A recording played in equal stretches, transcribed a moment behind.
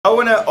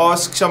want to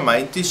ask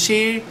Charmaine to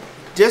share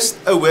just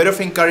a word of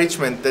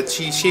encouragement that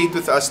she shared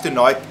with us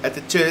tonight at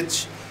the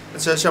church.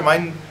 And so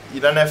Charmaine,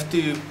 you don't have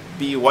to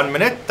be 1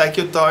 minute, take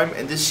your time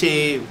and just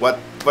share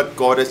what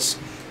God is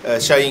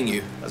showing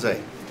you.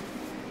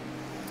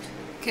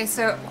 Okay,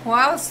 so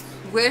whilst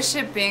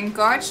worshipping,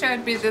 God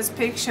showed me this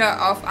picture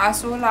of, I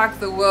saw like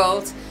the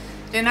world.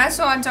 Then I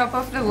saw on top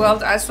of the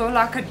world, I saw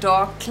like a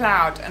dark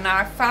cloud, and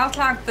I felt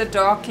like the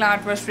dark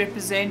cloud was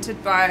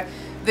represented by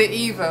the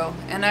evil.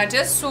 And I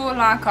just saw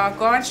like how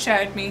God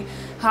showed me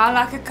how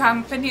like a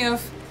company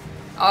of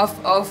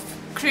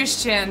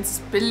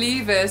Christians,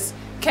 believers,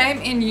 came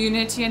in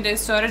unity and they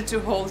started to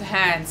hold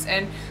hands.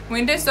 And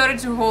when they started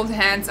to hold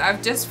hands,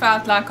 I've just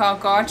felt like how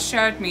God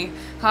showed me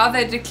how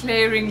they're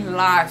declaring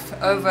life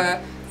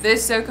over their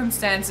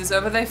circumstances,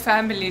 over their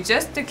family,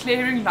 just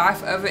declaring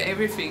life over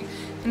everything.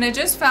 And I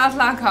just felt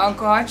like how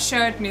God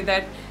showed me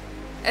that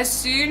as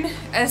soon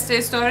as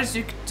they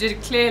started to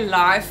declare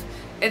life,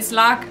 it's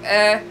like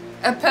a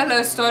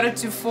pillow started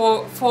to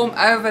form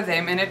over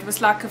them, and it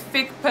was like a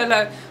thick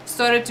pillow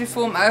started to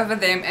form over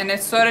them, and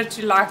it started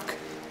to like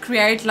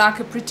create like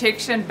a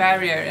protection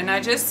barrier. And I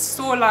just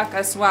saw like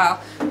as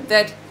well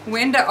that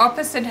when the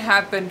opposite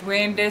happened,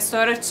 when they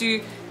started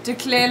to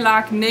declare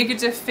like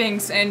negative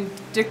things and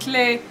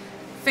declare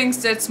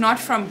things that's not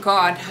from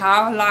God,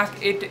 how like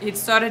it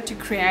started to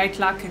create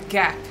like a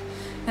gap.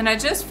 And I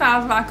just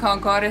felt like how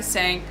God is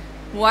saying,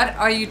 what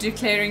are you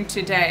declaring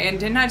today? And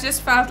then I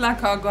just felt like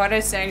how God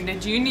is saying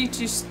that you need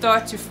to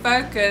start to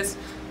focus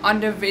on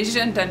the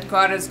vision that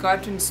God has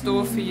got in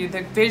store for you,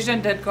 the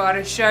vision that God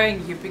is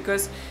showing you,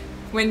 because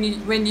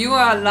when you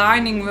are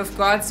aligning with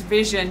God's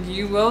vision,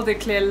 you will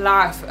declare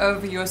life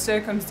over your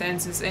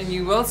circumstances, and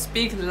you will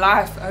speak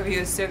life over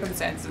your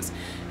circumstances.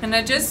 And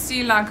I just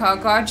see like how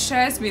God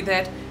shows me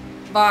that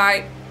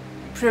by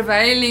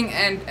prevailing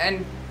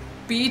and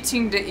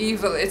beating the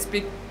evil, it's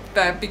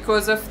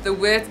because of the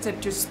words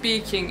that you're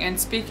speaking and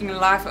speaking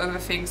life over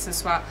things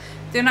as well.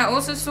 Then I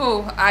also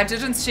saw, I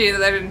didn't share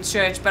that in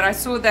church, but I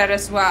saw that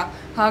as well,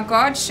 how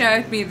God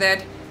showed me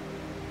that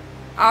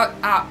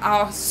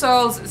our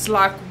souls is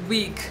like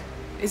weak,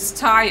 is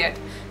tired.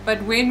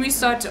 But when we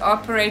start to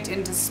operate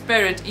in the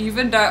Spirit,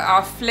 even though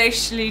our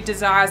fleshly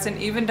desires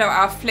and even though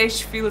our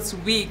flesh feels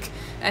weak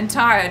and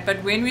tired,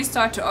 but when we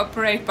start to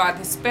operate by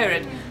the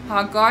Spirit,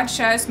 how God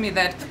shows me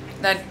that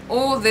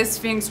all these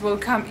things will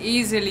come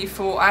easily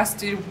for us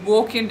to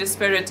walk in the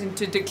Spirit and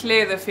to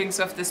declare the things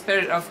of the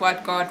Spirit of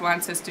what God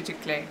wants us to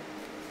declare.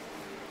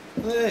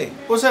 Hey,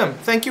 awesome.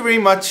 Thank you very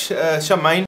much, Charmaine.